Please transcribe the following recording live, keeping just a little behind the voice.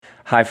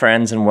Hi,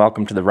 friends, and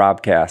welcome to the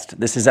Robcast.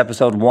 This is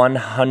episode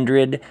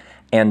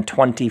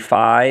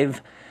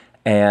 125,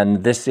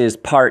 and this is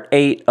part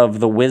 8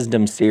 of the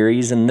Wisdom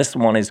series, and this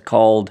one is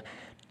called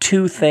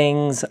Two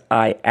Things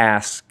I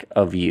Ask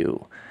of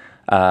You.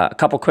 A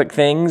couple quick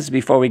things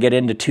before we get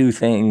into Two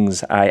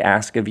Things I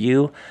Ask of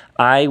You.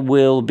 I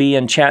will be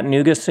in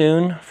Chattanooga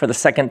soon for the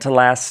second to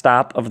last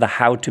stop of the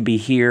How to Be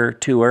Here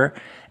tour,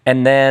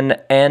 and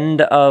then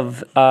end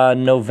of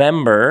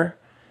November,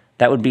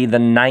 that would be the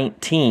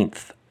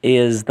 19th,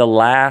 is the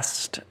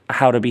last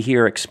How to Be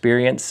Here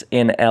experience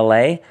in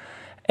LA,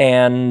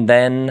 and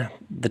then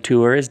the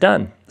tour is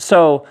done.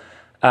 So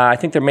I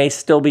think there may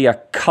still be a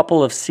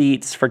couple of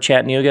seats for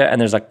Chattanooga,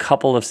 and there's a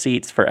couple of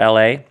seats for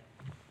LA.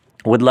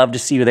 Would love to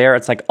see you there.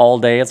 It's like all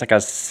day. It's like a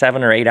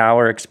 7 or 8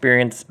 hour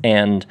experience,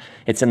 and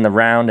it's in the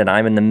round, and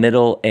I'm in the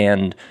middle,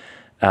 and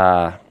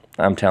I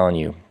am telling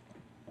you,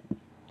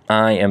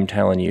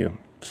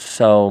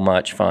 so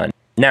much fun.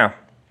 Now,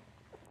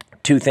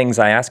 two things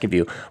I ask of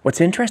you.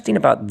 What's interesting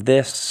about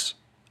this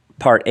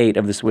part 8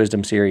 of this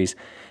Wisdom series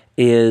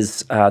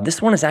is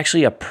this one is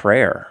actually a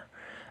prayer.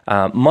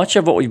 Much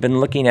of what we've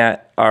been looking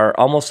at are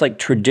almost like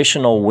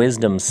traditional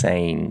wisdom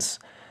sayings,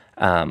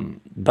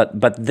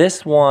 but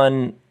this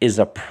one is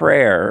a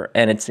prayer,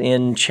 and it's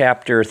in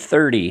chapter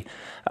 30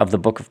 of the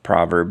book of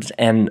Proverbs.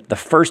 And the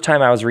first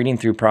time I was reading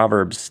through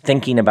Proverbs,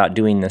 thinking about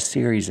doing this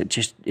series,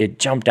 it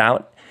jumped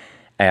out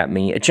at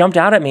me. It jumped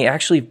out at me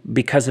actually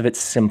because of its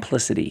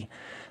simplicity.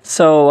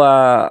 So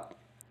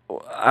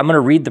I'm going to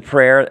read the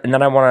prayer, and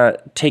then I want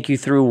to take you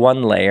through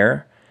one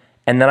layer,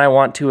 and then I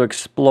want to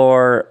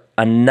explore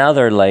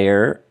another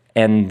layer,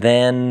 and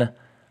then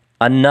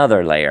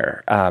another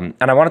layer. And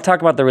I want to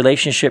talk about the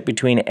relationship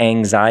between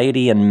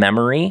anxiety and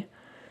memory,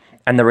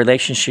 and the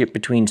relationship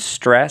between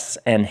stress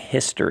and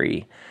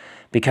history.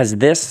 Because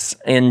this,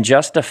 in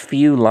just a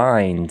few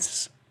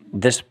lines,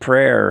 this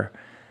prayer,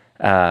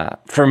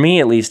 for me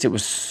at least, it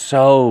was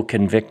so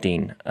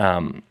convicting.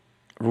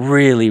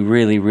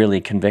 Really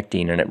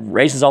convicting. And it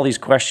raises all these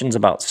questions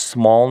about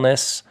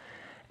smallness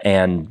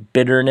and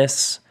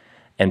bitterness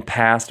and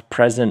past,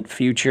 present,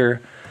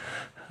 future.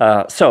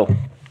 So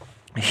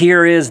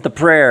here is the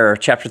prayer,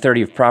 chapter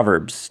 30 of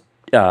Proverbs.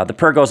 The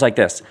prayer goes like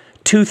this.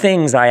 Two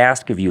things I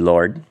ask of you,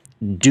 Lord.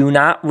 Do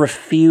not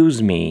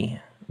refuse me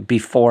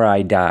before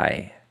I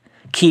die.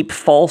 Keep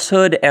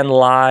falsehood and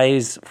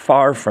lies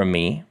far from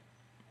me.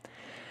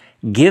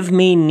 Give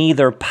me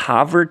neither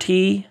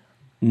poverty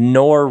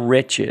nor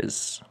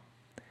riches,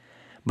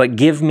 but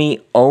give me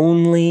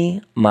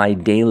only my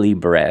daily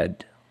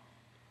bread.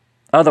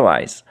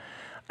 Otherwise,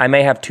 I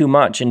may have too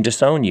much and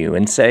disown you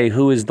and say,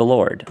 who is the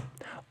Lord?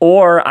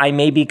 Or I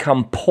may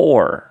become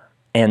poor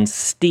and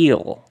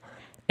steal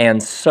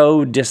and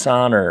so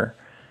dishonor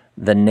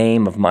the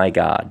name of my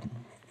God.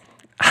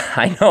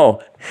 I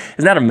know.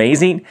 Isn't that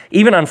amazing?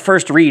 Even on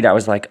first read, I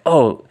was like,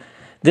 oh,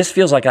 this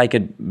feels like I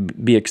could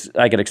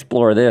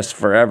explore this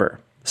forever.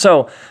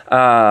 So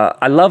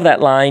I love that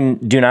line,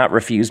 do not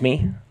refuse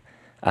me.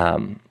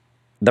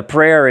 The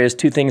prayer is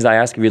two things I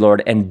ask of you,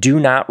 Lord, and do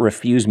not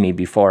refuse me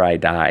before I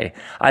die.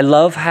 I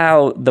love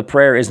how the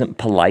prayer isn't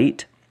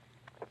polite.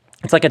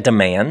 It's like a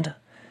demand.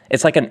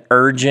 It's like an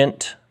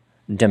urgent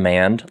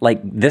demand.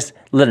 Like this,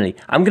 literally,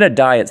 I'm going to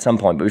die at some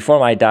point, but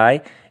before I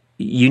die,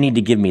 you need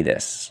to give me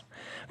this.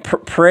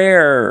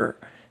 Prayer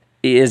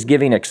is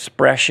giving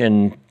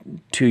expression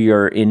to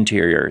your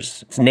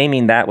interiors. It's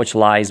naming that which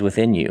lies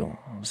within you.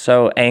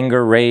 So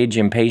anger, rage,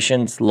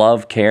 impatience,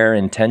 love, care,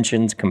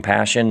 intentions,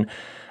 compassion.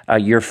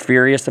 You're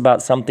furious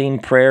about something.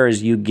 Prayer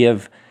is you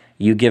give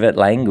it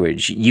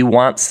language. You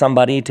want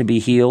somebody to be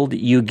healed.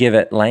 You give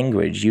it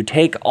language. You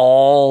take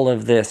all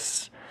of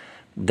this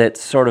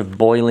that's sort of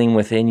boiling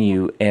within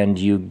you and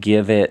you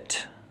give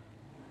it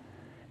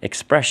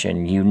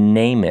expression. You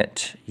name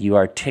it. You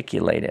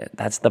articulate it.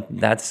 That's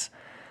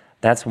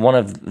one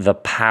of the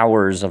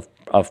powers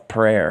of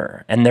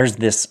prayer. And there's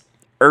this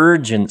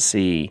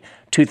urgency.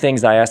 Two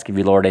things I ask of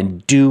you, Lord,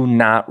 and do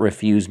not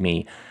refuse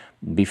me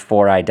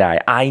before I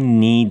die. I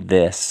need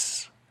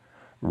this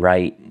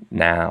right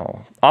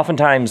now.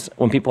 Oftentimes,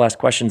 when people ask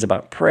questions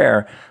about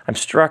prayer, I'm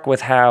struck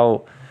with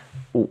how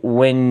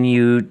when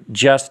you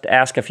just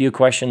ask a few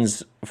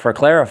questions for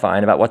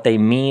clarifying about what they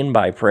mean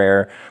by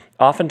prayer,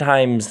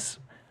 oftentimes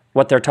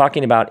what they're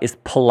talking about is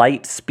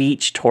polite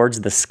speech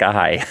towards the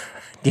sky.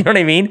 Do you know what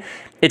I mean?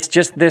 It's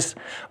just this,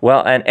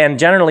 well, and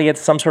generally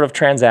it's some sort of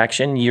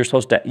transaction. You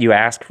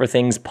ask for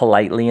things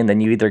politely, and then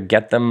you either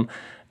get them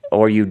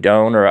or you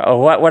don't,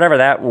 or whatever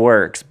that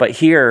works. But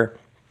here,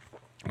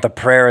 the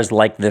prayer is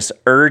like this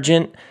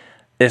urgent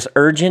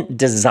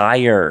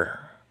desire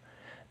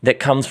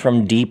that comes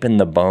from deep in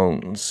the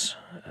bones.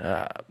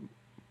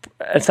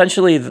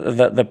 Essentially,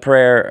 the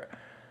prayer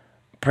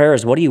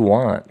is, what do you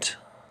want?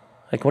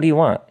 Like, what do you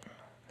want?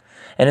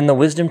 And in the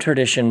wisdom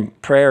tradition,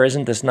 prayer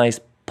isn't this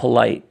nice,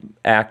 polite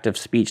act of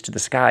speech to the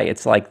sky.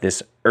 It's like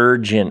this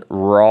urgent,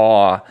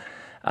 raw,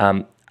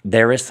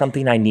 there is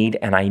something I need,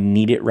 and I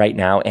need it right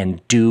now,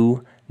 and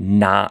do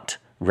not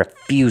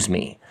refuse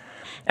me.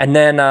 And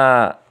then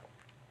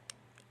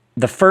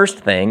the first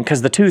thing,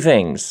 because the two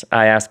things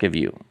I ask of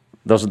you,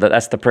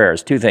 that's the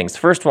prayers, two things.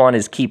 First one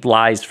is keep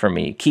lies from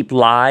me. Keep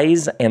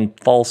lies and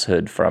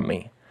falsehood from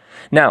me.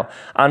 Now,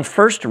 on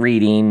first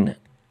reading,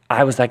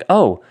 I was like,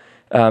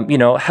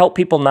 help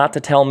people not to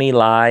tell me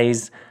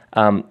lies.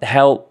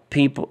 Help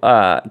people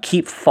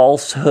keep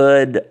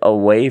falsehood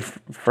away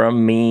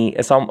from me.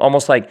 It's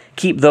almost like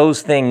keep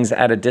those things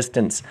at a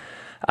distance.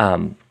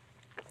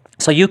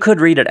 So you could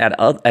read it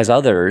as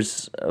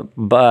others,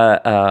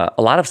 but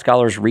a lot of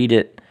scholars read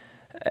it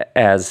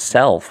as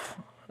self.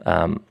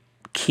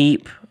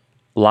 Keep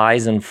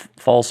lies and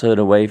falsehood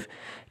away.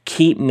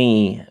 Keep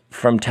me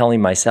from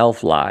telling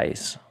myself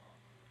lies.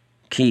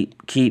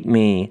 Keep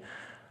me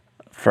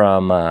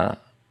from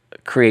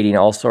creating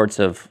all sorts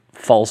of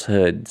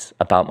falsehoods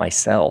about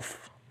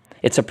myself.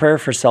 It's a prayer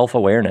for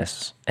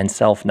self-awareness and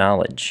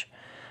self-knowledge.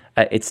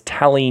 It's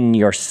telling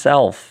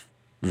yourself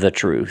the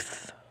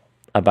truth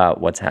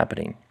about what's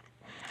happening.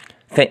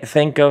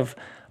 Think of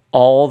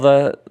all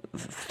the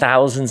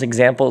thousands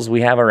examples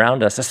we have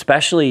around us,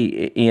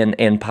 especially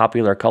in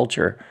popular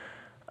culture,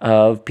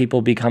 of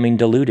people becoming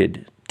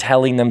deluded,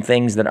 telling them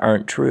things that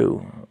aren't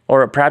true.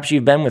 Or perhaps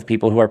you've been with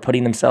people who are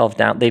putting themselves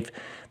down.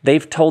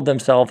 They've told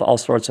themselves all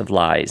sorts of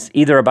lies,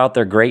 either about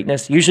their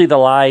greatness. Usually the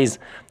lies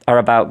are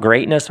about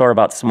greatness or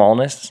about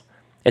smallness.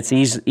 It's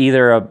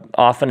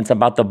often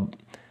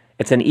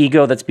it's an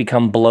ego that's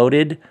become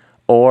bloated,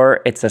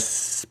 or it's a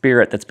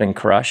spirit that's been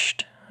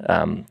crushed.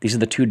 These are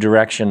the two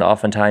directions.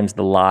 Oftentimes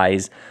the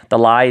lies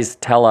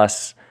tell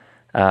us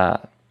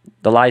that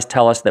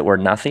we're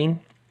nothing,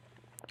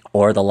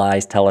 or the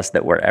lies tell us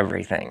that we're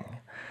everything.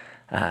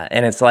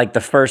 And it's like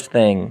the first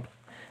thing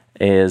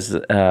is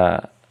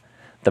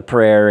the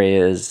prayer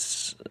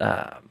is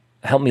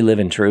help me live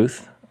in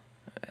truth.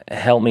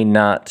 Help me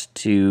not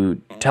to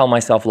tell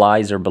myself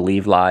lies or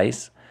believe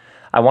lies.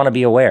 I want to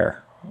be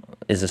aware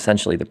is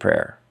essentially the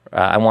prayer.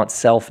 I want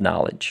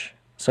self-knowledge.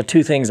 So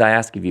two things I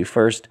ask of you.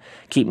 First,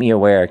 keep me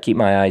aware, keep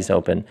my eyes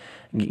open,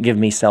 give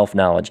me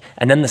self-knowledge.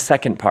 And then the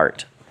second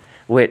part,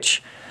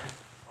 which,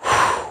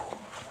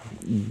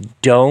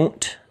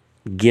 don't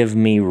give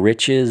me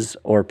riches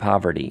or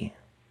poverty,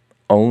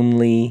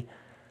 only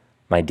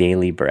my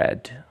daily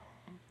bread.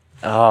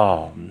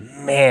 Oh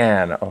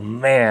man, oh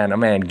man, oh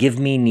man. Give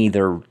me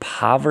neither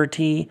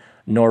poverty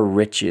nor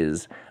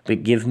riches,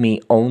 but give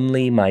me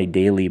only my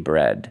daily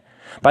bread.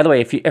 By the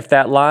way, if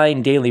that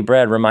line, daily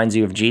bread, reminds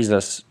you of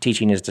Jesus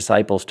teaching his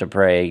disciples to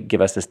pray, give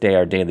us this day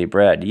our daily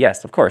bread,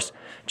 yes, of course.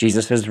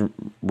 Jesus is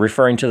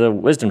referring to the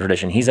wisdom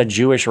tradition. He's a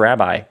Jewish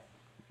rabbi,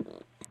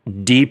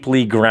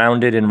 deeply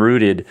grounded and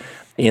rooted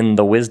in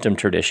the wisdom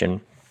tradition.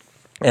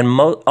 And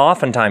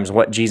oftentimes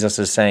what Jesus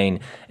is saying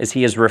is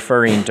he is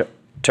referring to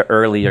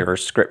earlier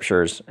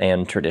scriptures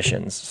and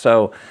traditions.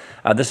 So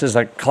this is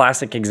a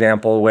classic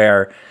example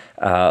where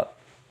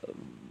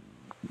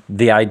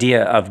the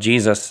idea of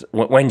Jesus,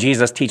 when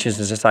Jesus teaches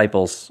his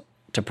disciples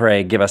to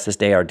pray, give us this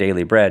day our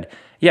daily bread,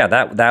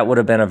 that would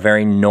have been a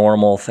very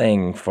normal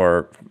thing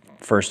for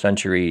first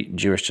century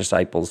Jewish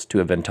disciples to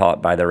have been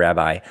taught by the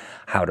rabbi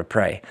how to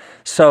pray.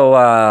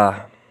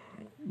 So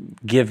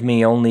give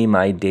me only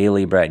my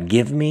daily bread.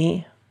 Give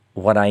me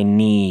what I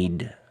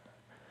need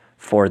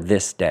for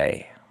this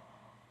day.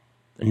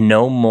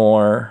 No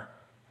more,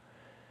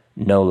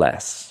 no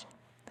less.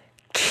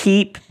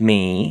 Keep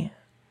me,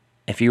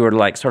 if you were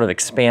to sort of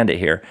expand it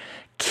here,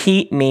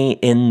 keep me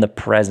in the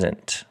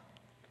present.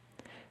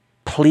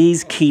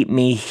 Please keep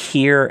me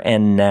here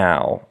and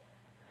now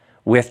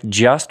with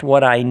just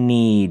what I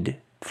need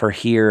for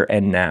here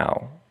and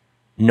now.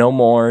 No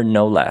more,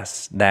 no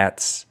less.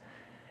 That's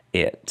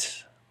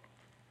it.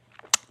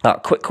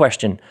 Quick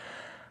question.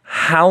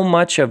 How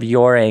much of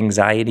your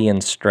anxiety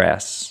and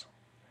stress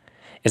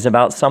is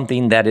about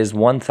something that is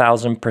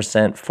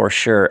 1,000% for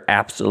sure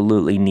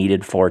absolutely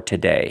needed for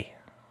today?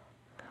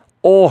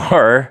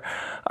 Or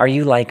are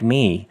you like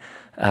me?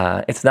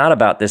 It's not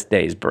about this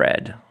day's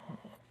bread.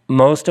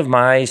 Most of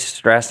my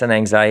stress and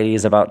anxiety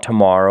is about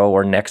tomorrow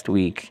or next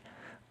week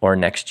or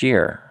next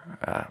year.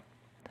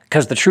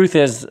 Because the truth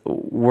is,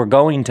 we're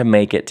going to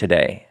make it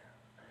today.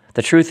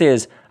 The truth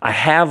is, I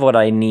have what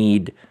I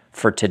need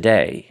for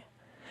today.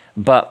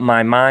 But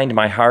my mind,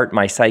 my heart,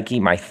 my psyche,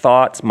 my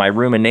thoughts, my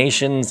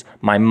ruminations,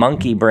 my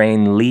monkey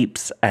brain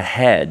leaps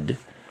ahead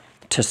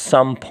to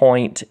some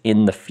point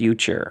in the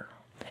future.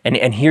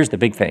 And here's the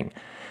big thing.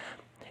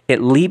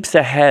 It leaps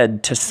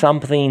ahead to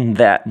something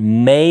that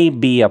may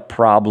be a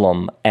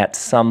problem at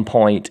some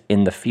point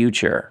in the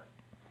future.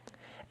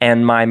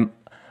 And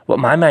what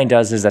my mind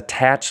does is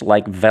attach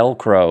like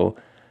Velcro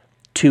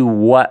to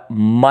what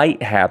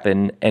might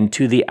happen and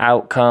to the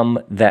outcome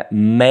that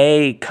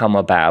may come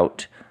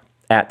about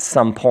at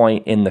some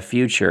point in the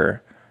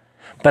future,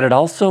 but it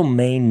also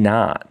may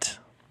not.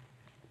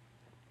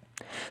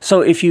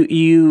 So if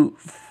you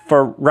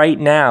for right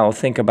now,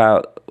 think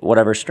about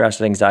whatever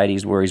stress,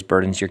 anxieties, worries,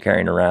 burdens you're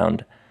carrying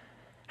around.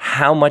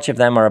 How much of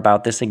them are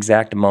about this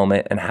exact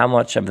moment, and how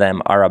much of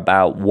them are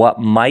about what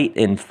might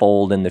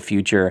unfold in the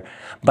future,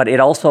 but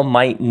it also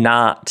might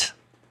not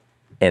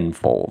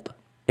unfold.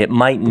 It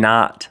might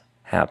not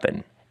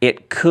happen.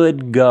 it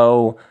could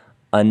go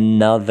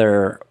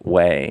another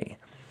way.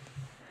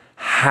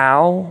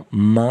 How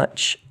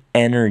much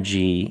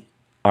energy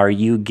are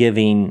you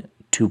giving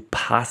to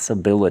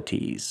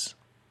possibilities,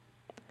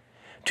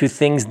 to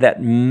things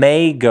that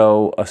may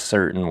go a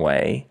certain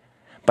way,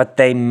 but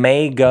they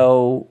may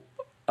go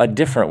a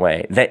different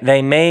way?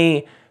 They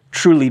may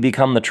truly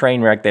become the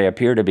train wreck they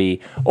appear to be,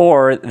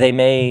 or they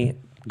may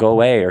go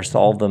away or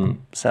solve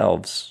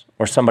themselves,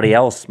 or somebody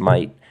else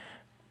might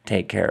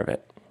take care of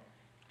it.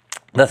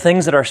 The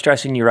things that are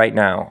stressing you right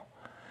now,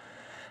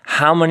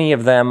 how many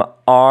of them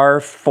are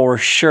for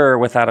sure,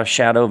 without a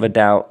shadow of a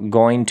doubt,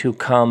 going to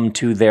come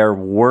to their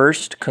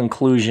worst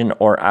conclusion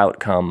or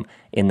outcome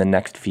in the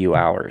next few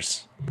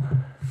hours?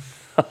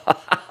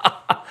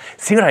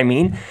 See what I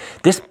mean?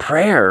 This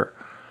prayer,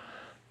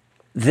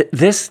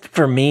 this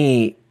for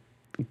me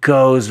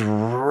goes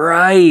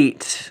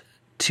right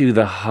to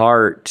the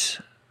heart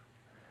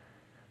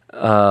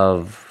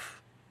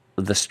of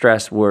the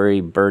stress,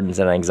 worry, burdens,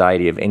 and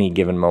anxiety of any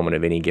given moment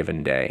of any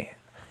given day.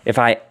 If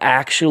I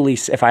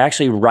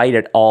actually write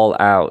it all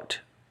out,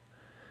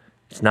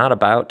 it's not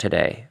about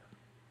today.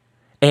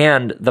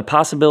 And the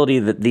possibility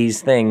that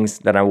these things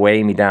that are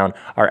weighing me down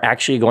are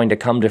actually going to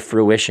come to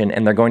fruition,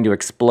 and they're going to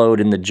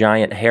explode in the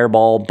giant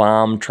hairball,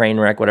 bomb, train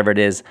wreck, whatever it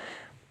is,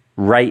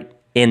 right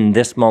in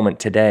this moment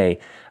today.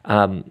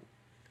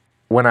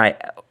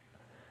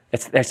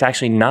 It's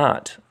actually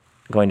not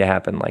going to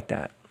happen like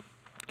that.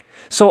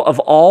 So of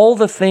all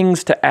the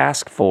things to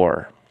ask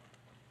for,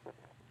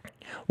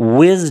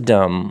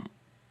 wisdom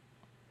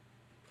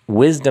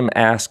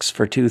asks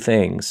for two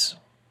things.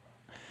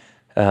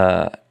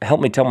 Help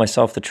me tell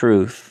myself the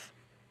truth,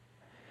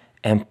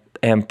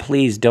 and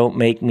please don't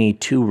make me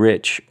too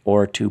rich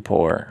or too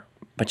poor,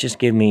 but just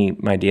give me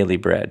my daily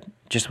bread,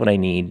 just what I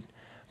need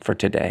for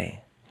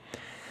today.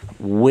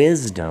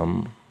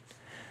 Wisdom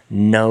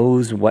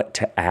knows what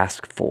to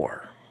ask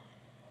for.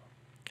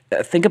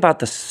 Think about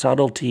the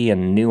subtlety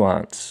and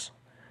nuance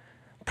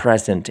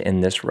present in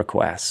this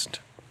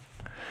request.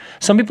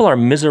 Some people are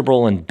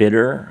miserable and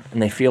bitter,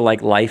 and they feel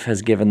like life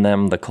has given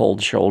them the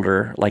cold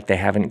shoulder, like they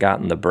haven't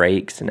gotten the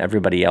breaks and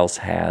everybody else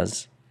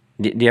has.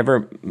 Do you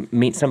ever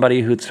meet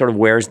somebody who sort of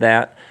wears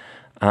that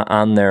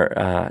on their,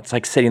 it's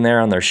like sitting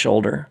there on their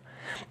shoulder?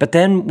 But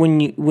then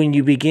when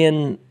you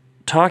begin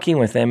talking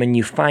with them and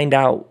you find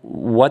out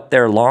what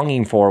they're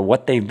longing for,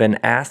 what they've been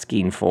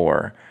asking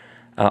for,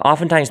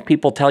 oftentimes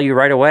people tell you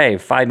right away,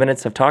 5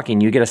 minutes of talking,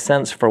 you get a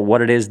sense for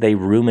what it is they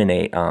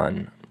ruminate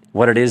on,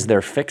 what it is they're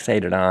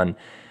fixated on.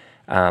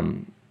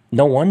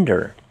 No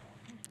wonder.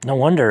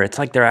 It's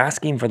like they're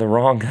asking for the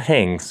wrong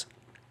things.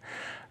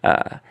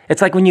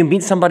 It's like when you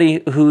meet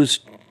somebody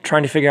who's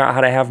trying to figure out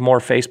how to have more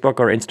Facebook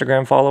or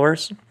Instagram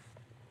followers.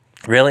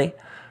 Really?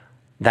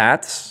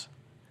 That's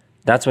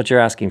what you're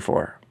asking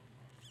for.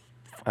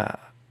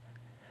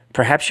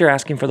 Perhaps you're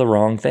asking for the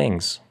wrong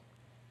things.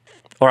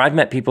 Or I've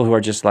met people who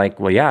are just like,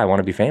 well, yeah, I want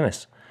to be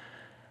famous.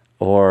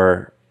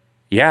 Or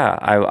yeah,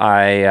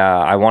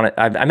 I want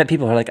to. I met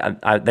people who are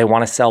like, they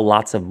want to sell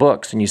lots of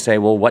books, and you say,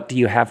 well, what do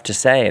you have to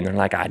say? And they're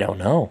like, I don't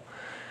know.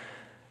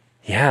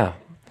 Yeah.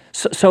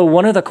 So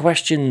one of the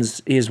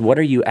questions is, what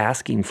are you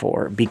asking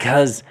for?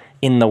 Because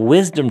in the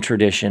wisdom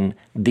tradition,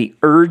 the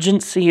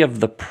urgency of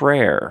the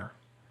prayer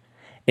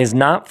is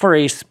not for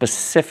a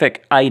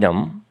specific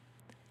item.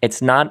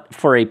 It's not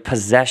for a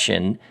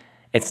possession.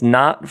 It's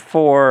not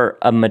for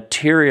a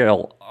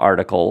material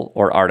article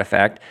or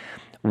artifact.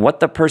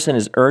 What the person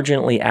is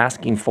urgently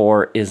asking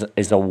for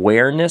is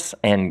awareness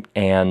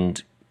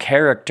and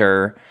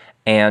character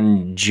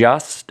and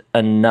just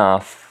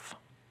enough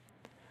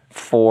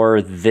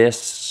for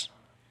this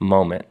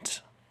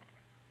moment.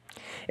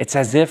 It's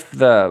as if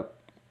the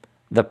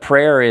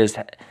prayer is,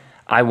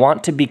 I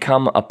want to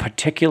become a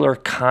particular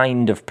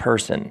kind of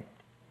person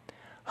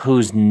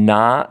who's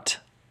not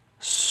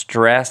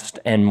stressed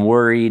and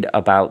worried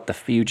about the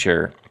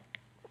future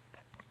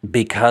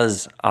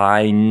because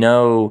I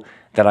know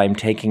that I'm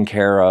taking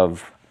care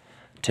of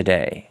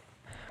today.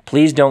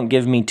 Please don't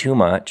give me too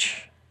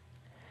much,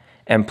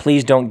 and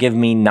please don't give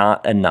me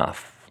not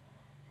enough.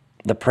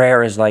 The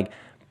prayer is like,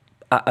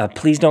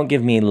 please don't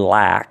give me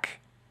lack,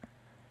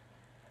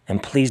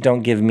 and please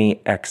don't give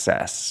me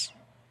excess.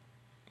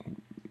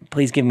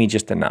 Please give me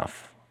just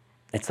enough.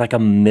 It's like a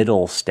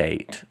middle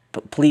state.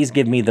 Please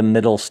give me the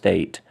middle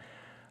state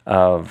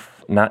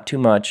of not too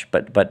much,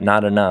 but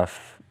not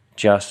enough,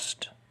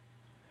 just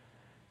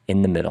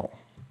in the middle.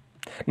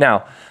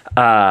 Now,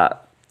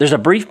 there's a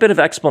brief bit of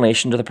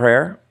explanation to the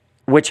prayer,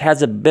 which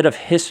has a bit of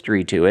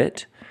history to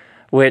it,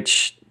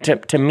 which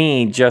to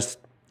me just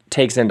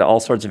takes into all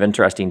sorts of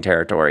interesting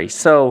territory.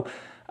 So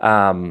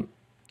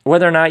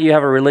whether or not you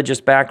have a religious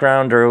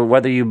background or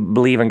whether you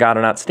believe in God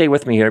or not, stay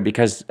with me here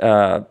because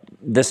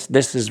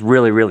this is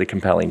really, really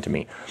compelling to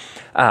me.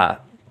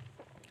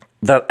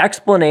 The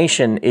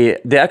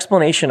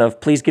explanation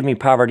of please give me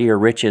poverty or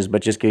riches,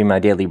 but just give me my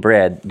daily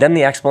bread. Then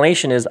the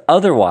explanation is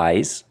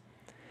otherwise,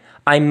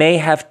 I may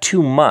have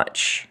too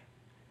much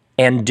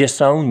and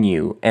disown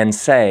you and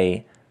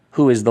say,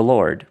 who is the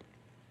Lord?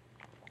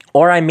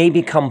 Or I may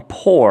become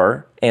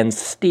poor and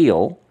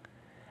steal,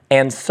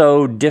 and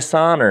so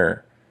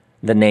dishonor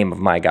the name of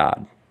my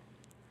God.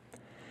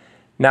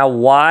 Now,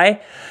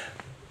 why?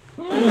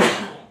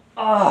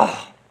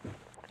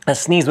 A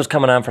sneeze was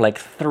coming on for like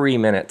 3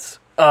 minutes.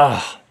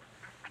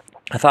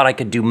 I thought I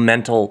could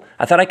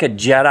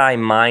Jedi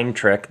mind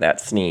trick that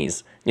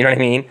sneeze. You know what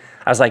I mean?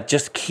 I was like,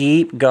 just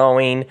keep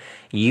going.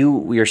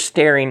 You're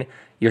staring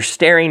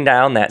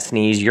down that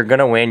sneeze. You're going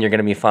to win. You're going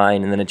to be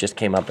fine. And then it just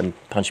came up and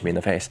punched me in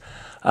the face.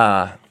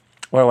 Where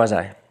was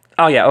I?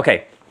 Oh, yeah,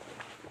 okay.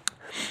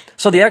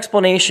 So the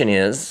explanation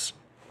is,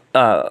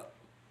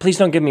 please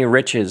don't give me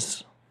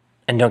riches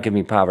and don't give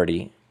me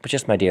poverty, but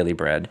just my daily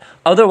bread.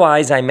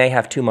 Otherwise, I may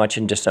have too much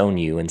and disown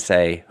you and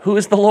say, who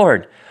is the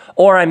Lord?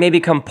 Or I may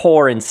become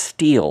poor and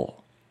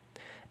steal,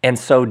 and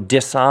so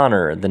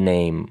dishonor the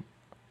name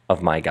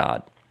of my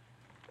God.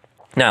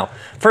 Now,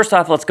 first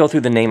off, let's go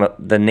through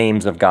the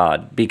names of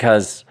God,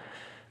 because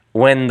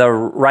when the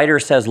writer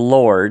says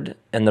Lord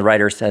and the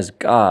writer says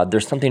God,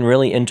 there's something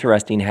really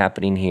interesting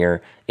happening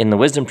here in the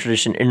wisdom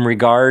tradition in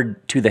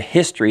regard to the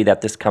history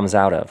that this comes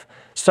out of.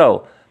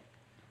 So,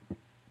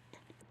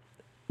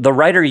 the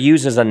writer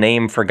uses a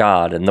name for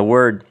God, and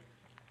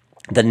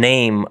the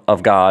name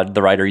of God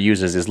the writer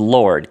uses is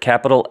Lord,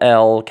 capital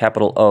L,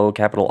 capital O,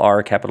 capital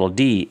R, capital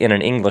D in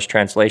an English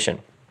translation.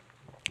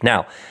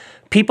 Now,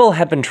 people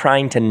have been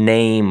trying to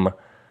name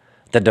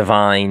the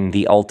divine,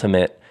 the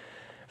ultimate,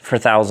 for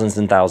thousands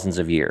and thousands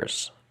of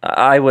years.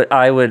 I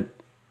would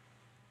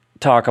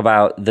talk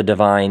about the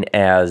divine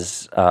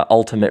as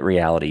ultimate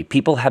reality.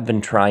 People have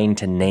been trying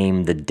to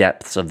name the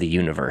depths of the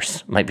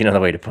universe, might be another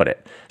way to put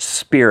it.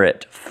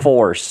 Spirit,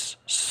 force,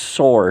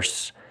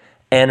 source,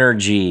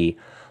 energy,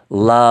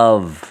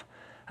 love.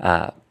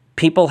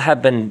 People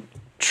have been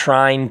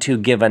trying to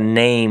give a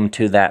name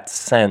to that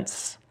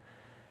sense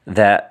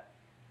that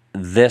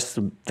this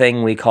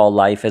thing we call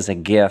life is a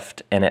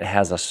gift and it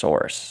has a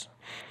source.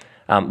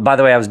 By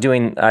the way, I've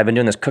been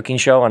doing this cooking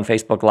show on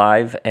Facebook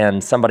Live,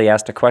 and somebody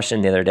asked a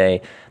question the other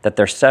day that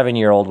their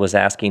 7-year-old was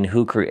asking,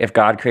 if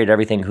God created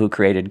everything, who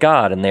created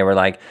God? And they were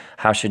like,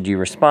 how should you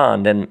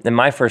respond? And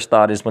my first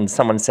thought is when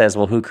someone says,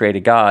 well, who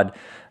created God?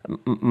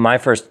 My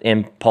first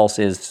impulse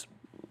is,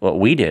 well,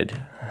 we did,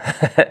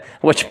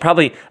 which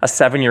probably a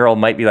 7-year-old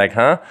might be like,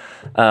 huh?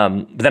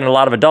 But then a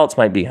lot of adults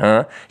might be,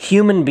 huh?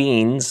 Human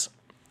beings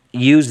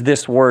use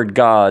this word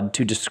God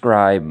to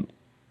describe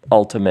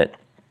ultimate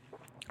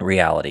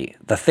reality,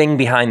 the thing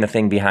behind the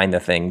thing behind the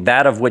thing,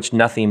 that of which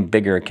nothing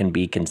bigger can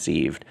be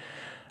conceived.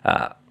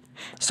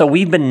 So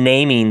we've been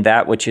naming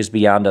that which is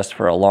beyond us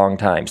for a long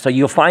time. So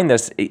you'll find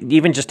this,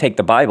 even just take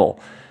the Bible.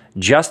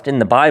 Just in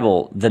the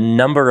Bible, the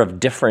number of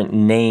different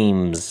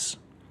names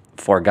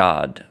for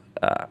God.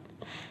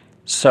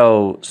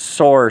 So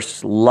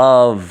source,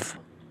 love,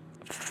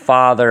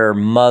 Father,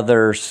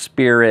 Mother,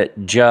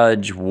 Spirit,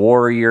 Judge,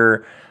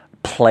 Warrior,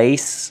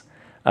 place.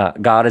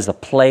 God is a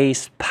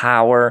place,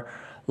 power.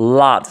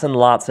 Lots and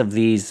lots of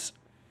these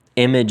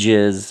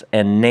images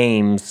and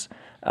names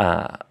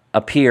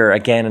appear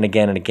again and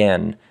again and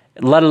again,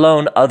 let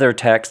alone other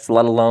texts,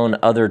 let alone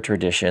other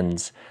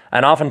traditions.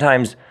 And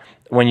oftentimes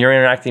when you're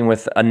interacting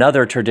with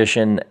another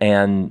tradition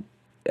and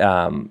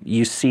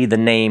you see the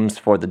names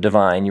for the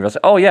divine, you will say,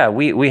 oh yeah,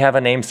 we have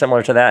a name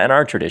similar to that in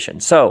our tradition.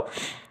 So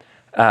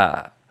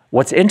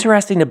what's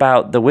interesting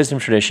about the wisdom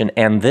tradition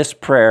and this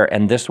prayer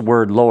and this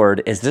word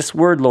Lord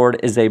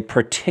is a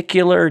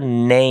particular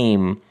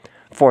name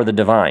for the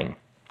divine.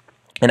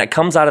 And it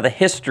comes out of the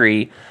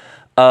history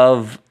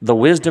of the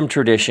wisdom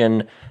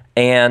tradition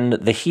and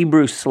the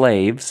Hebrew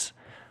slaves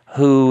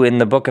who in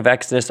the book of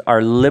Exodus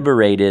are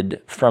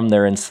liberated from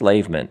their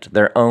enslavement.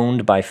 They're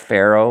owned by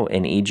Pharaoh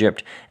in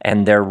Egypt,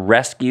 and they're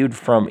rescued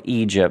from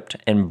Egypt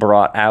and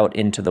brought out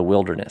into the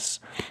wilderness.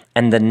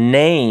 And the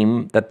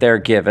name that they're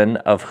given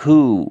of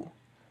who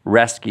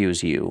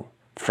rescues you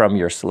from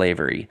your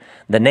slavery.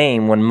 The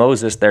name, when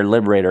Moses, their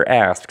liberator,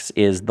 asks,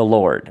 is the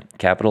Lord.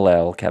 Capital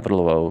L,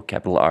 capital O,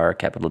 capital R,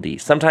 capital D.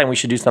 Sometime we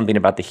should do something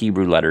about the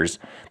Hebrew letters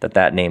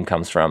that name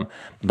comes from.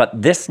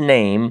 But this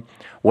name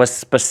was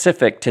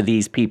specific to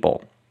these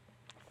people.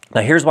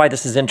 Now here's why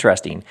this is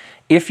interesting.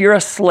 If you're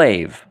a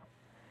slave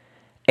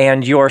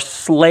and your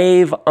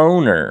slave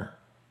owner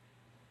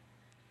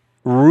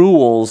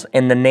rules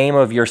in the name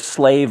of your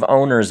slave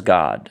owner's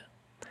God,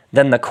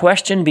 then the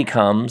question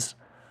becomes,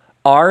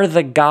 are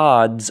the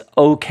gods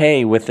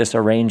okay with this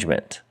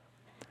arrangement?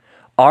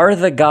 Are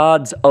the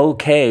gods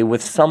okay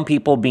with some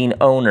people being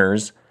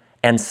owners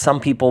and some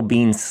people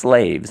being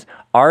slaves?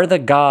 Are the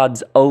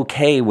gods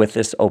okay with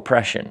this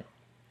oppression?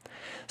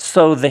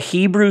 So the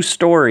Hebrew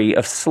story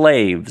of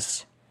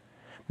slaves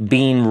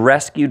being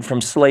rescued from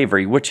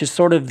slavery, which is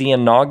sort of the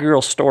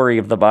inaugural story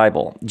of the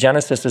Bible.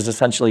 Genesis is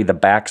essentially the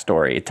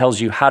backstory. It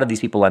tells you how did these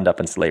people end up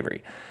in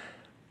slavery.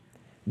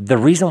 The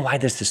reason why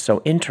this is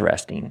so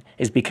interesting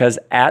is because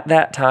at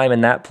that time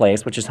and that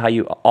place, which is how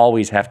you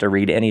always have to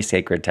read any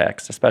sacred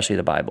text, especially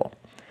the Bible,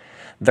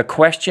 the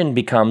question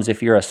becomes,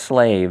 if you're a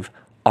slave,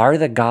 are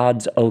the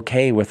gods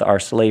okay with our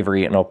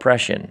slavery and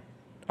oppression?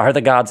 Are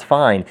the gods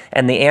fine?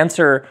 And the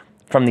answer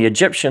from the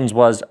Egyptians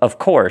was, of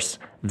course,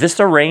 this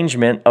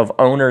arrangement of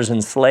owners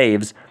and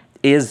slaves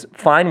is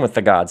fine with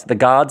the gods. The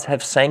gods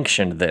have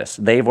sanctioned this.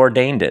 They've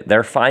ordained it.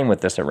 They're fine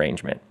with this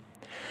arrangement.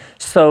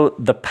 So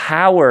the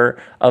power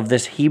of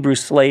this Hebrew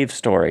slave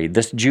story,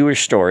 this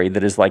Jewish story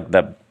that is like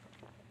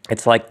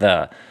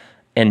the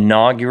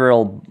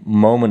inaugural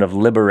moment of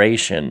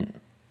liberation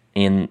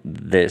in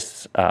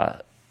this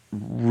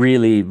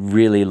really,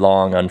 really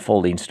long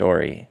unfolding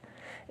story,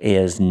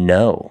 is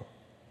no.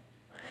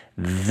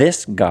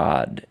 This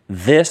God,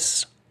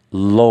 this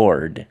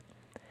Lord,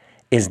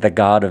 is the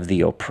God of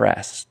the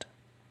oppressed,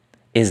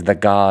 is the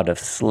God of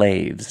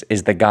slaves,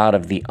 is the God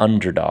of the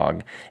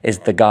underdog, is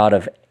the God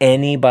of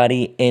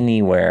anybody,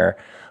 anywhere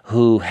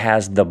who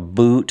has the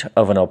boot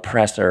of an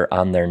oppressor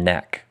on their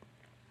neck.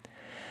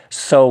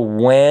 So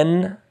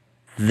when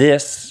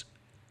this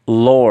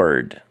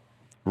Lord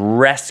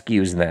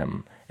rescues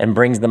them and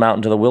brings them out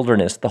into the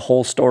wilderness, the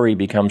whole story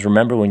becomes,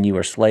 remember when you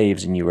were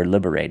slaves and you were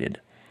liberated.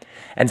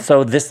 And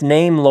so this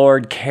name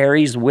Lord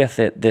carries with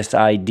it this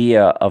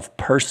idea of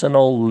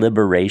personal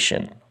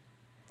liberation,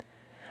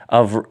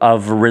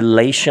 of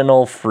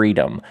relational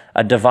freedom,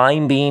 a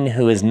divine being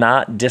who is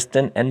not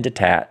distant and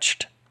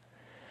detached,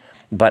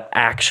 but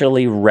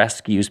actually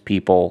rescues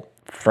people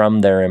from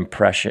their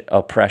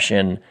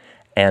oppression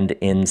and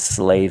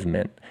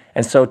enslavement.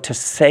 And so to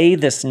say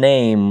this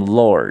name,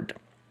 Lord,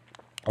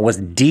 was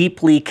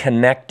deeply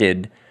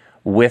connected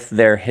with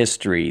their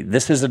history.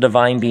 This is a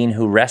divine being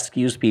who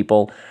rescues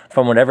people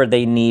from whatever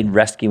they need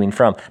rescuing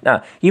from.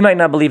 Now, you might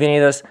not believe any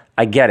of this.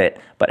 I get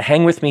it. But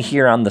hang with me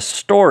here on the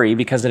story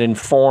because it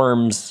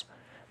informs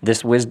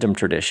this wisdom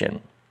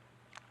tradition.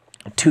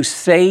 To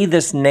say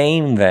this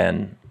name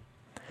then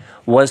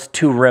was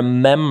to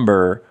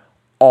remember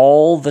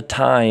all the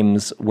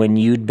times when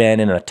you'd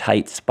been in a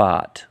tight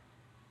spot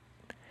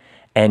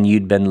and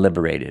you'd been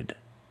liberated.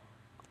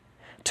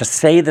 To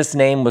say this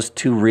name was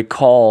to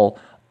recall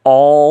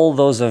all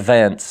those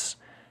events,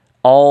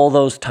 all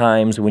those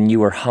times when you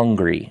were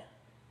hungry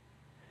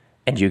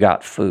and you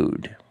got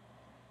food.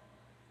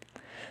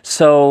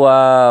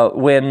 So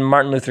when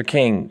Martin Luther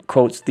King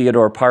quotes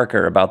Theodore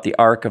Parker about the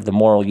arc of the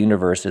moral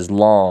universe is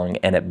long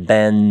and it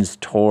bends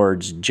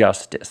towards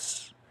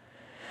justice,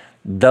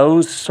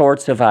 those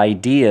sorts of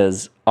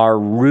ideas are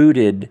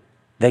rooted,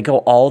 they go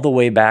all the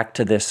way back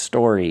to this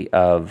story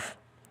of,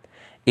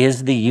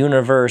 is the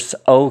universe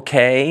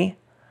okay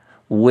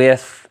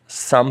with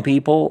some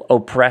people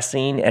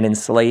oppressing and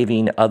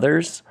enslaving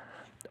others,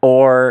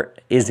 or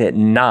is it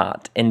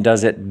not? And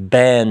does it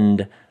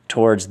bend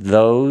towards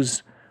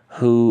those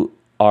who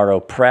are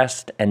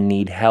oppressed and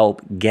need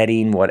help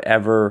getting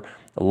whatever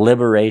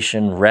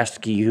liberation,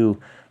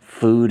 rescue,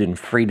 food, and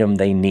freedom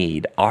they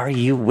need? Are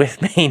you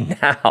with me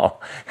now?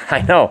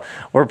 I know,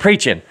 we're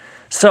preaching.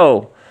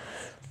 So,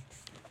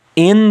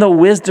 in the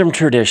wisdom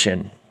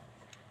tradition,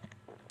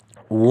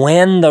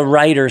 when the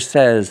writer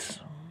says,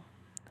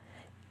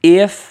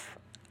 if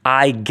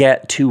I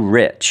get too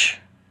rich,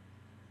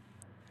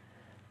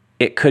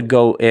 I could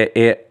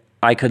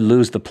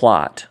lose the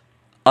plot.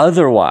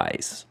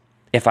 Otherwise,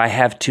 if I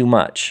have too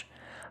much,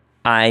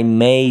 I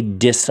may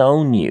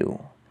disown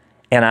you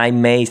and I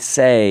may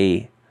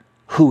say,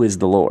 who is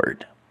the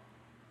Lord?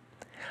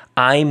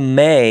 I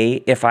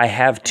may, if I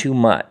have too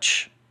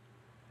much,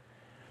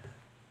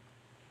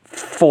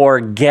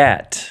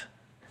 forget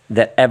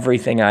that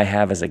everything I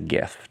have is a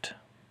gift.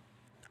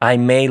 I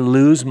may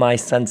lose my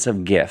sense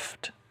of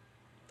gift.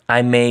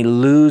 I may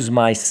lose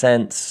my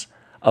sense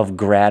of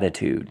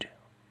gratitude.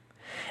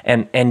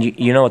 And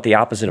you know what the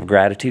opposite of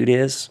gratitude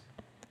is?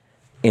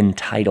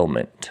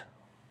 Entitlement.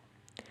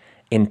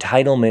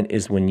 Entitlement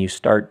is when you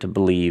start to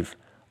believe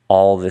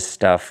all this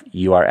stuff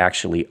you are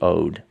actually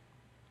owed.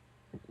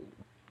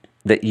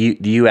 That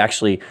you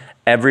actually,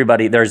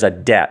 everybody, there's a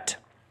debt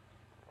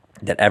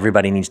that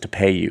everybody needs to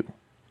pay you.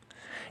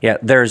 Yeah,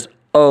 there's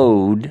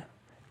owed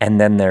and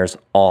then there's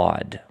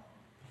awed.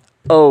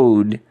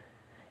 Owed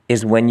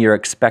is when you're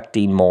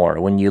expecting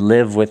more, when you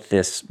live with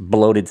this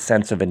bloated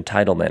sense of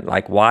entitlement,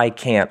 like, why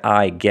can't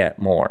I get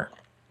more?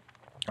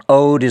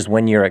 Owed is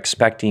when you're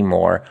expecting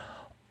more.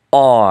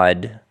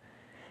 Awed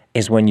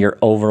is when you're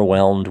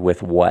overwhelmed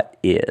with what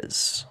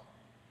is.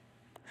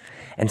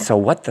 And so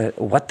what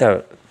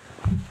the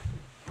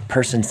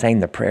person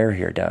saying the prayer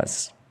here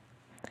does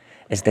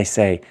is they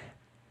say,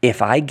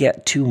 if I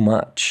get too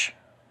much,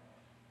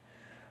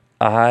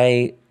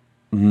 I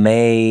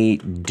may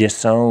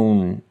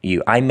disown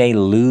you. I may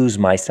lose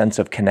my sense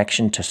of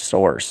connection to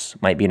source,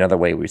 might be another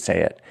way we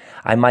say it.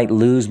 I might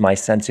lose my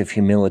sense of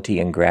humility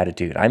and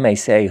gratitude. I may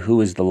say,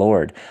 who is the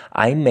Lord?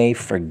 I may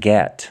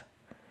forget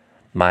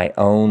my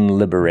own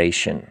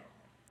liberation.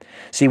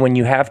 See, when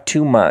you have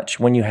too much,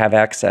 when you have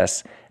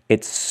excess,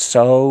 it's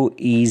so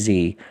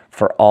easy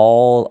for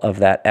all of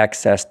that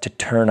excess to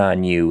turn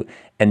on you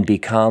and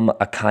become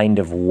a kind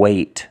of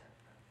weight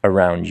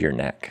around your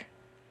neck.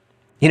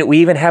 You know, we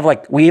even have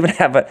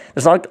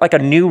there's like a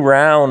new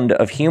round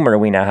of humor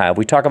we now have.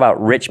 We talk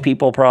about rich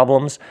people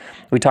problems.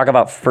 We talk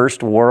about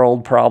first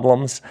world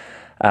problems.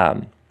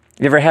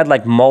 You ever had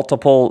like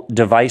multiple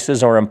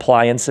devices or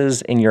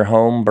appliances in your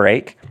home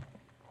break?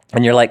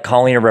 And you're like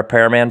calling a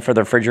repairman for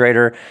the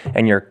refrigerator,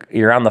 and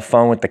you're on the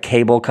phone with the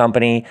cable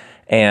company,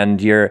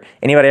 and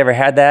anybody ever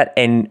had that?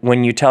 And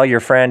when you tell your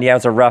friend, yeah, it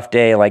was a rough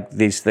day, like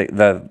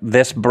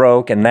this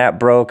broke and that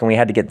broke, and we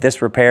had to get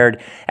this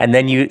repaired, and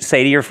then you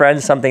say to your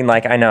friend something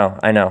like, I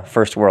know,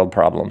 first world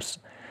problems.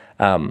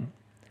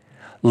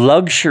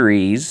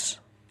 Luxuries,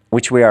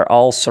 which we are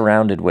all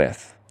surrounded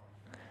with,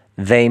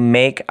 they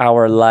make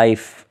our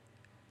life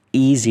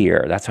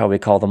easier. That's how we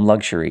call them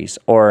luxuries,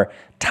 or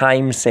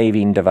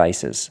time-saving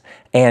devices.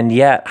 And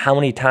yet, how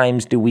many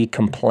times do we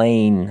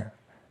complain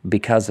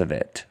because of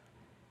it?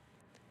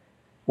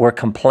 We're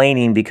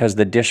complaining because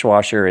the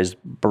dishwasher is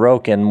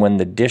broken when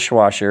the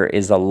dishwasher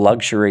is a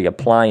luxury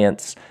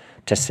appliance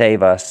to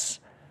save us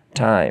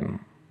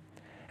time.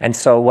 And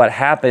so what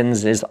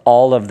happens is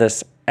all of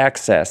this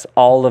excess,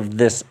 all of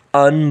this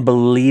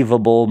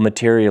unbelievable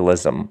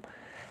materialism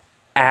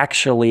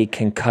actually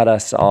can cut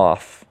us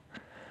off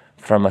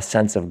from a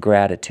sense of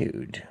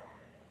gratitude.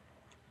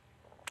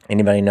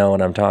 Anybody know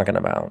what I'm talking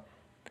about?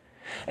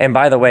 And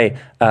by the way,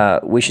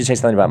 we should say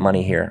something about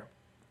money here.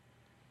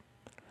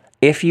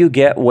 If you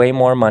get way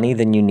more money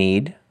than you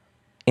need,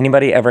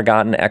 anybody ever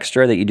gotten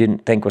extra that you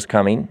didn't think was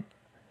coming?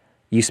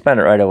 You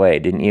spent it right away,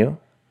 didn't you?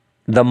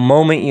 The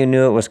moment you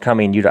knew it was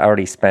coming, you'd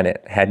already spent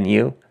it, hadn't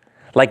you?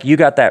 Like you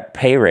got that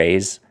pay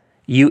raise,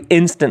 you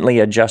instantly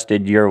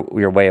adjusted your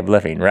way of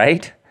living,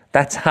 right?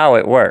 That's how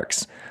it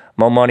works.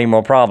 More money,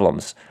 more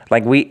problems.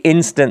 Like we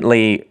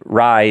instantly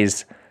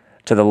rise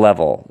to the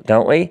level,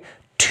 don't we?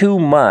 Too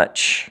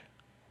much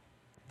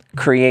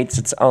creates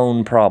its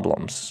own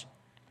problems.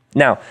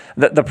 Now,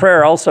 the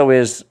prayer also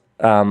is,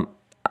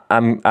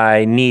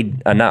 I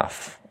need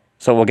enough.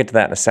 So we'll get to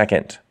that in a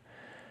second.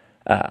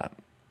 But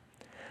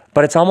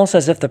it's almost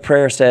as if the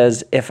prayer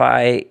says, if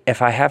I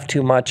have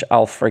too much,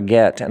 I'll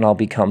forget and I'll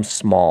become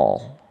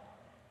small.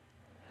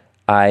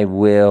 I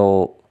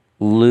will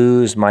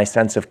lose my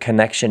sense of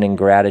connection and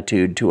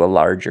gratitude to a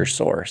larger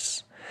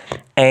source.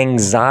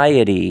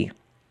 Anxiety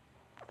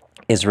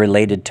is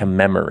related to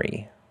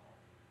memory.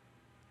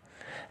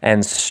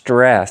 And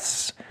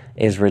stress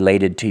is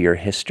related to your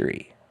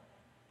history.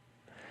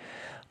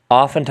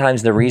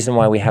 Oftentimes, the reason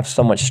why we have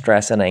so much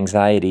stress and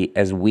anxiety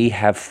is we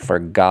have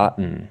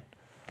forgotten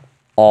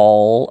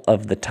all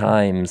of the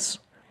times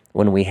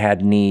when we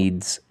had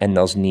needs and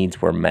those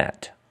needs were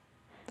met.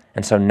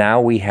 And so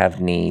now we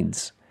have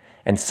needs,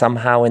 and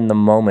somehow in the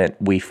moment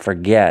we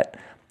forget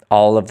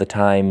all of the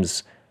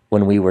times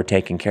when we were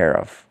taken care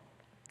of.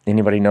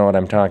 Anybody know what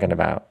I'm talking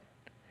about?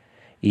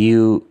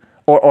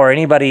 Or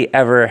anybody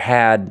ever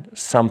had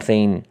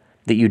something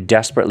that you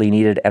desperately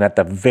needed and at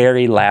the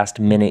very last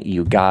minute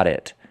you got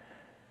it.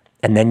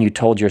 And then you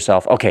told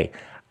yourself, okay,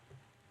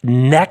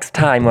 next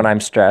time when I'm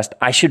stressed,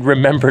 I should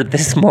remember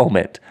this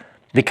moment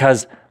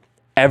because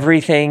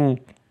everything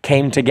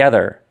came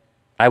together.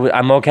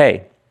 I'm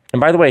okay. And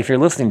by the way, if you're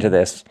listening to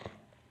this,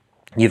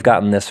 you've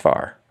gotten this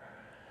far.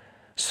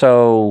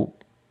 So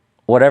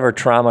whatever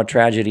trauma,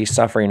 tragedy,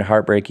 suffering,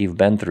 heartbreak you've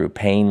been through,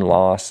 pain,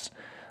 loss,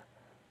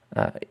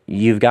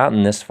 you've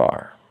gotten this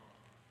far.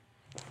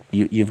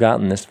 You've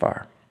gotten this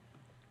far.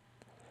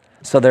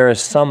 So there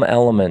is some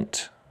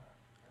element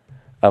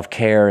of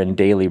care and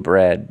daily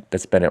bread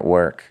that's been at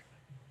work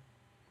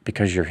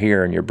because you're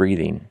here and you're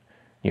breathing,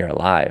 you're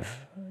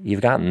alive.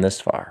 You've gotten this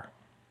far.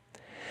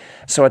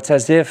 So it's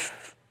as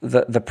if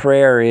the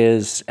prayer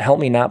is, help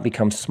me not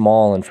become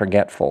small and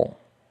forgetful.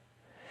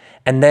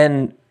 And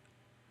then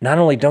not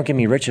only don't give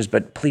me riches,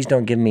 but please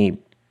don't give me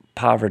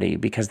poverty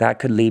because that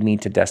could lead me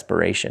to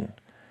desperation.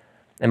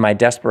 And my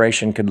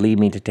desperation could lead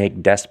me to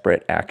take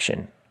desperate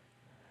action.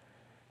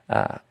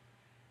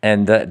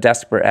 And the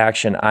desperate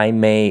action, I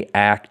may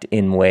act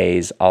in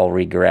ways I'll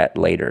regret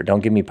later.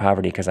 Don't give me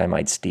poverty because I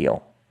might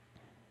steal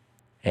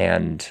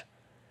and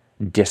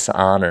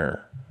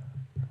dishonor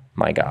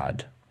my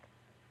God.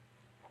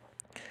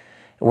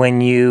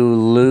 When you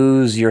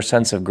lose your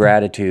sense of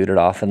gratitude, it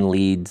often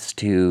leads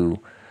to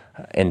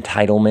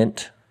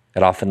entitlement.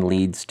 It often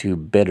leads to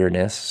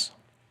bitterness.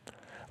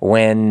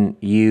 When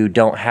you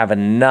don't have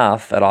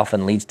enough, it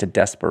often leads to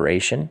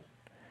desperation.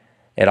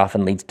 It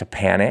often leads to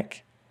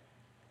panic.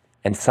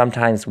 And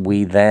sometimes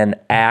we then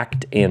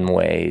act in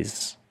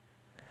ways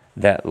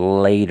that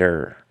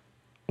later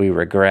we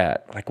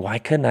regret. Like, why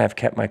couldn't I have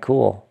kept my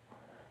cool?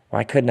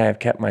 Why couldn't I have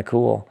kept my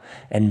cool?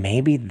 And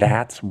maybe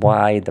that's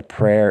why the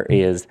prayer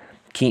is,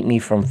 keep me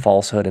from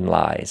falsehood and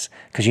lies.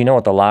 Because you know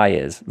what the lie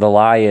is? The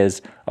lie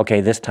is,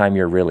 okay, this time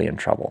you're really in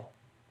trouble.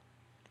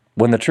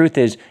 When the truth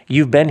is,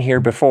 you've been here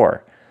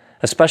before.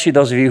 Especially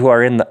those of you who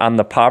are on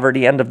the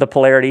poverty end of the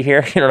polarity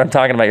here. You know what I'm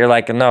talking about? You're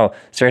like, no,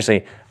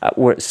 seriously,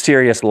 we're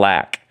serious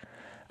lack.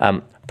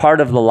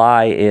 Part of the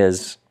lie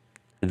is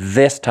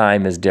this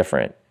time is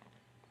different.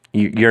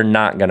 You're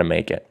not going to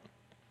make it.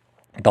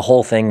 The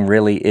whole thing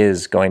really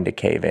is going to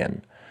cave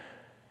in.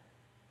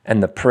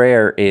 And the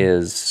prayer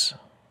is,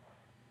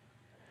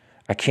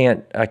 I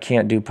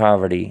can't do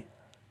poverty,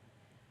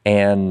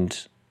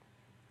 and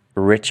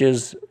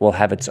riches will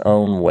have its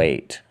own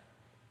weight.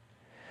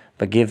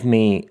 but give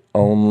me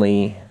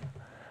only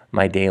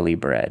my daily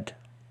bread.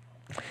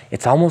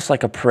 It's almost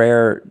like a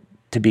prayer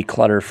to be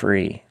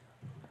clutter-free.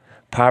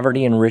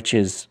 Poverty and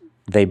riches,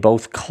 they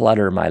both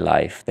clutter my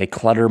life. They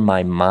clutter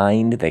my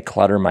mind, they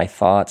clutter my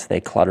thoughts, they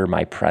clutter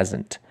my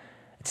present.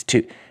 It's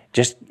too,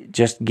 just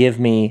give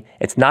me,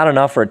 it's not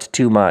enough or it's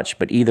too much,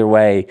 but either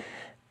way,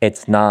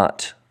 it's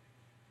not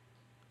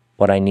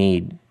what I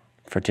need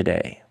for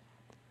today.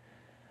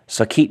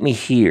 So keep me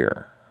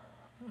here,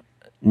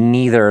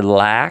 neither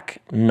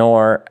lack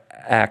nor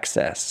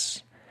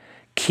excess.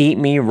 Keep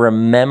me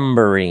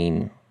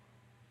remembering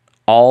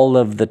all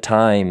of the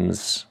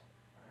times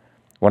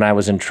when I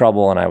was in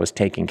trouble and I was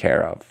taken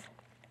care of.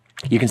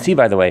 You can see,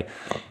 by the way,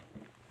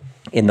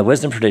 in the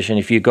wisdom tradition,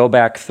 if you go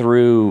back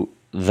through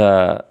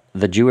the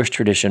Jewish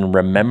tradition,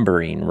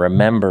 remember you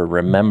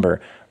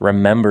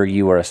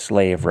were a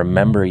slave,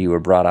 remember you were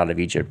brought out of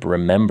Egypt,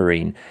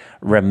 remembering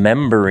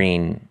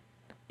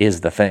is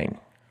the thing.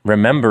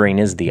 Remembering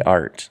is the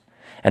art.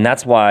 And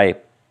that's why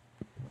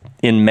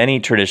in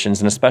many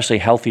traditions, and especially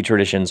healthy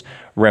traditions,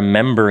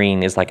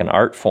 remembering is like an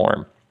art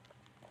form.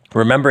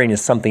 Remembering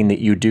is something that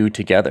you do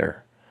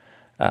together.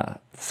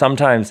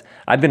 Sometimes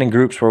I've been in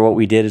groups where what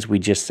we did is we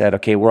just said,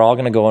 okay, we're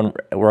going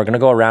to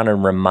go around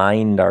and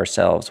remind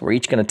ourselves. We're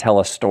each going to tell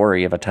a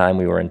story of a time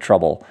we were in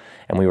trouble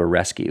and we were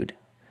rescued.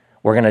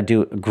 We're going to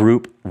do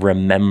group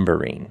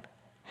remembering.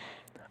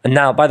 And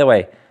now, by the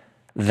way,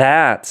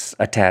 that's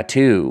a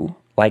tattoo.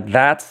 Like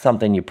that's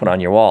something you put on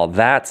your wall.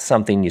 That's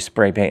something you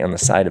spray paint on the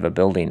side of a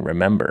building.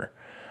 Remember.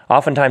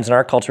 Oftentimes in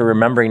our culture,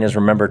 remembering is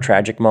remember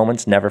tragic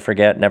moments, never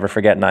forget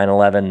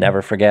 9/11,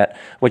 never forget,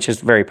 which is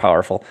very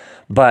powerful.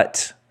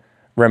 But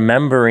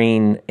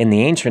remembering in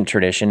the ancient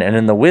tradition and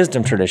in the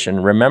wisdom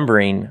tradition,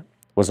 remembering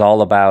was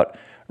all about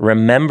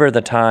remember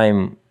the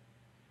time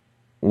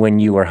when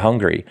you were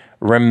hungry.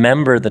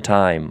 Remember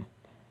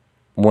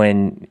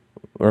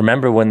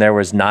when there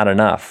was not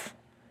enough.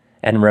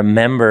 And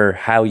remember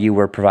how you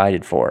were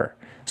provided for.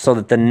 So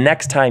that the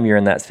next time you're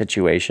in that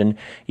situation,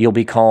 you'll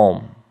be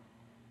calm.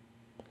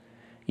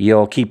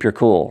 You'll keep your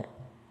cool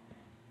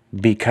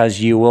because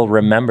you will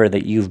remember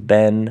that you've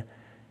been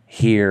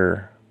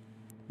here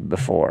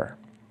before.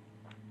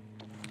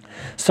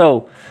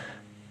 So,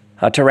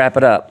 to wrap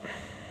it up,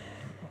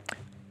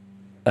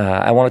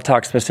 I want to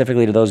talk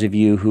specifically to those of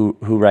you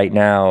who right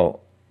now,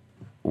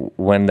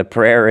 when the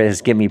prayer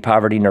is give me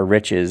poverty nor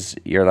riches,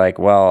 you're like,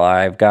 well,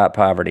 I've got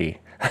poverty.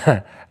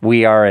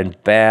 We are in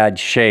bad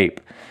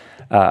shape.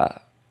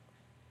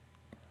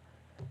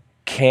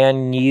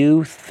 Can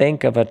you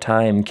think of a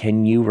time,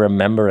 can you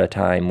remember a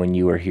time when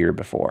you were here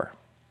before?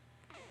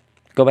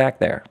 Go back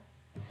there.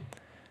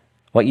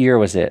 What year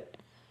was it?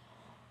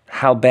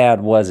 How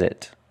bad was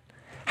it?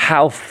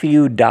 How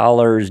few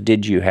dollars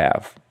did you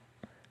have?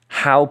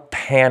 How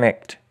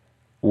panicked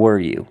were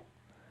you?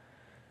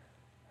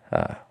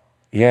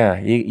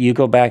 You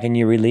go back and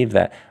you relieve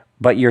that.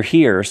 But you're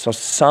here, so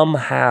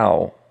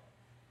somehow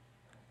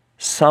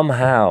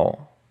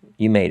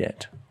you made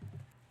it.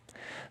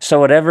 So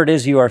whatever it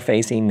is you are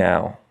facing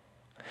now,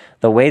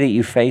 the way that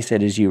you face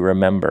it is you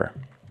remember.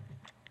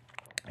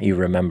 You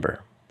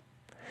remember.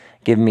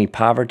 Give me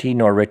poverty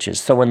nor riches.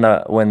 So when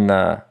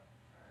the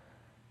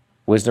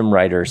wisdom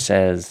writer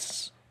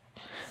says,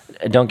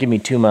 don't give me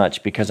too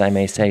much because I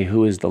may say,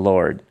 who is the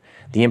Lord?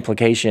 The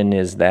implication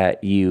is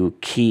that you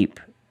keep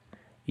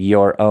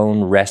your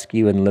own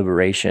rescue and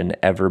liberation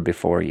ever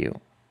before you.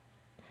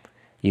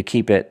 You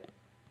keep it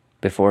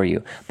before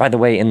you. By the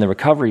way, in the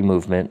recovery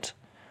movement,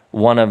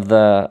 one of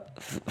the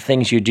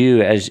things you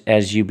do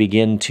as you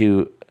begin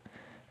to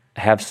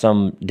have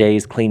some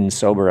days clean and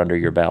sober under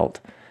your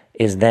belt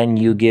is then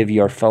you give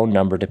your phone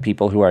number to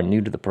people who are new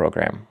to the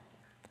program.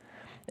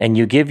 And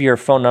you give your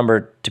phone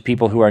number to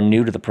people who are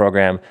new to the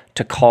program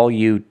to call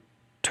you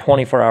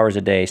 24 hours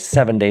a day,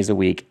 7 days a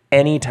week,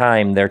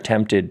 anytime they're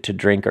tempted to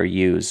drink or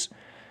use.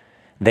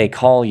 They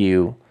call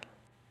you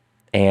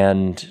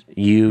and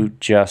you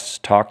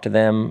just talk to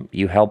them,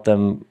 you help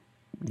them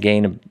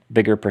gain a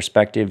bigger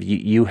perspective,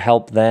 you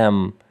help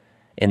them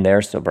in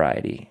their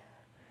sobriety.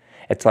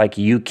 It's like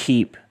you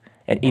keep,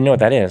 and you know what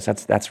that is,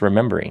 that's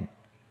remembering.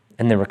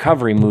 In the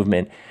recovery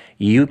movement,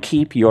 you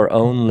keep your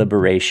own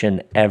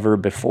liberation ever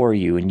before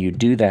you, and you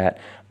do that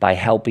by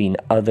helping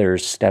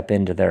others step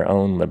into their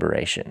own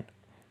liberation.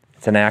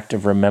 It's an act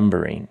of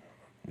remembering.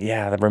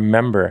 Yeah,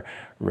 remember.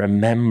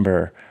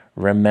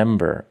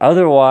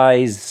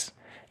 Otherwise,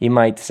 you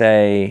might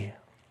say,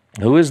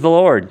 who is the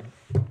Lord?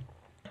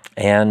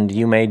 And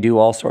you may do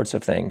all sorts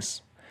of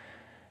things.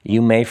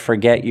 You may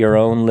forget your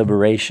own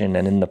liberation,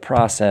 and in the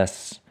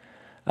process,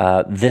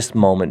 this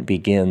moment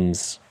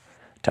begins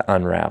to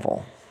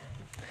unravel.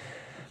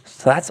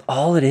 So that's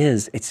all it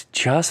is. It's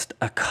just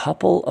a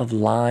couple of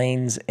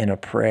lines in a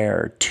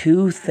prayer.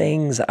 2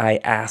 things I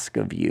ask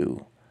of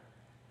you.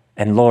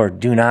 And Lord,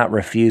 do not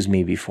refuse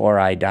me before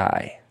I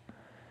die.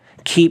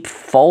 Keep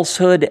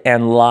falsehood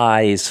and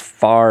lies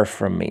far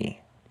from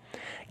me.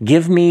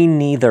 Give me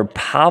neither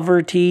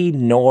poverty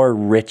nor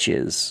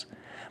riches,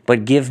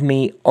 but give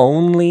me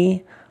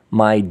only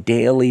my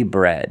daily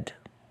bread.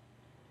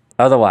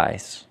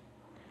 Otherwise,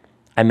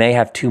 I may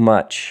have too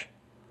much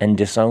and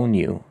disown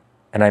you.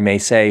 And I may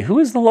say, who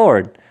is the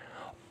Lord?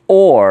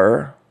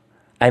 Or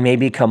I may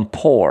become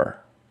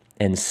poor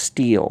and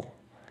steal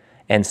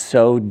and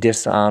so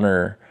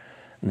dishonor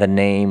the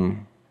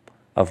name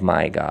of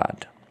my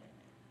God.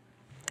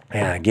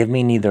 Yeah, give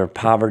me neither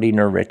poverty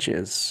nor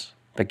riches,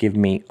 but give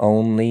me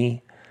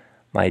only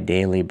my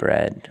daily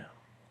bread.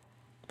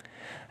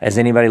 As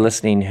anybody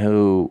listening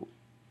who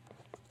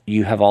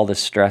you have all this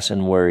stress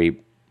and worry,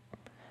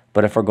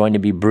 but if we're going to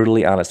be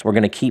brutally honest, we're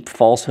going to keep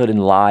falsehood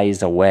and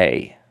lies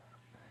away.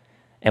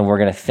 And we're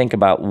going to think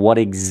about what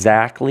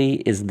exactly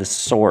is the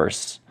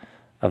source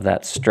of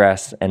that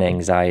stress and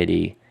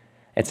anxiety.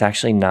 It's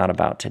actually not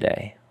about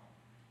today.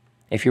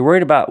 If you're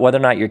worried about whether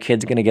or not your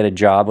kid's going to get a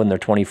job when they're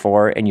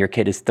 24 and your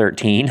kid is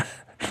 13,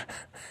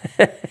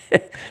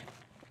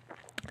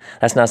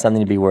 that's not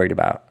something to be worried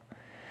about.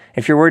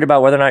 If you're worried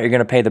about whether or not you're going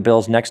to pay the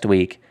bills next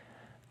week,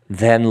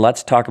 then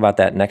let's talk about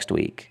that next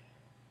week.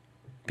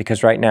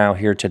 Because right now,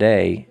 here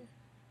today,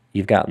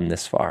 you've gotten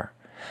this far.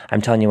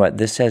 I'm telling you what,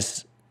 this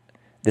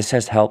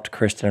has helped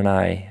Kristen and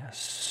I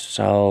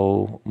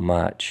so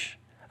much,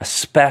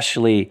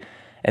 especially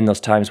in those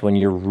times when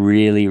you're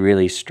really,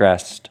 really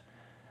stressed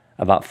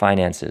about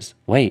finances.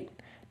 Wait,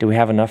 do we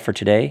have enough for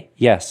today?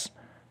 Yes.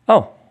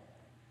 Oh,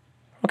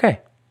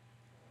 okay.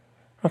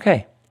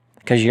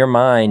 Because your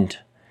mind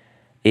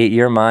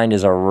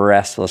is a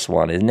restless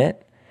one, isn't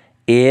it?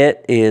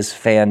 It is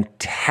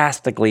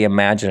fantastically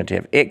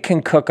imaginative. It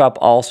can cook up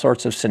all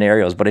sorts of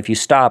scenarios, but if you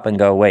stop and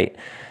go, wait,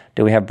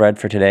 do we have bread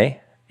for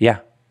today? Yeah.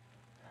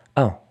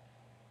 Oh,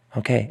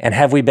 okay. And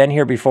have we been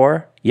here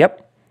before?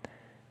 Yep.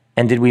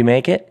 And did we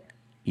make it?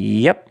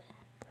 Yep.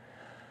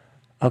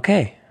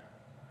 Okay.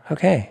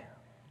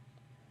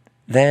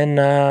 Then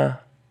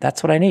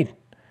that's what I need.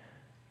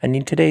 I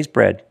need today's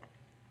bread.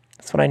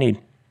 That's what I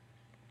need.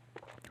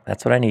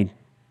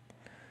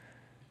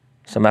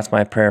 So that's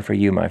my prayer for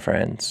you, my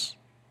friends.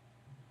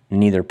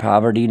 Neither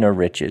poverty nor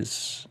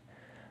riches,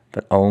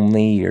 but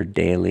only your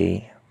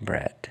daily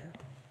bread.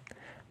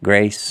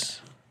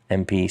 Grace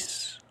and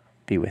peace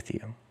be with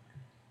you.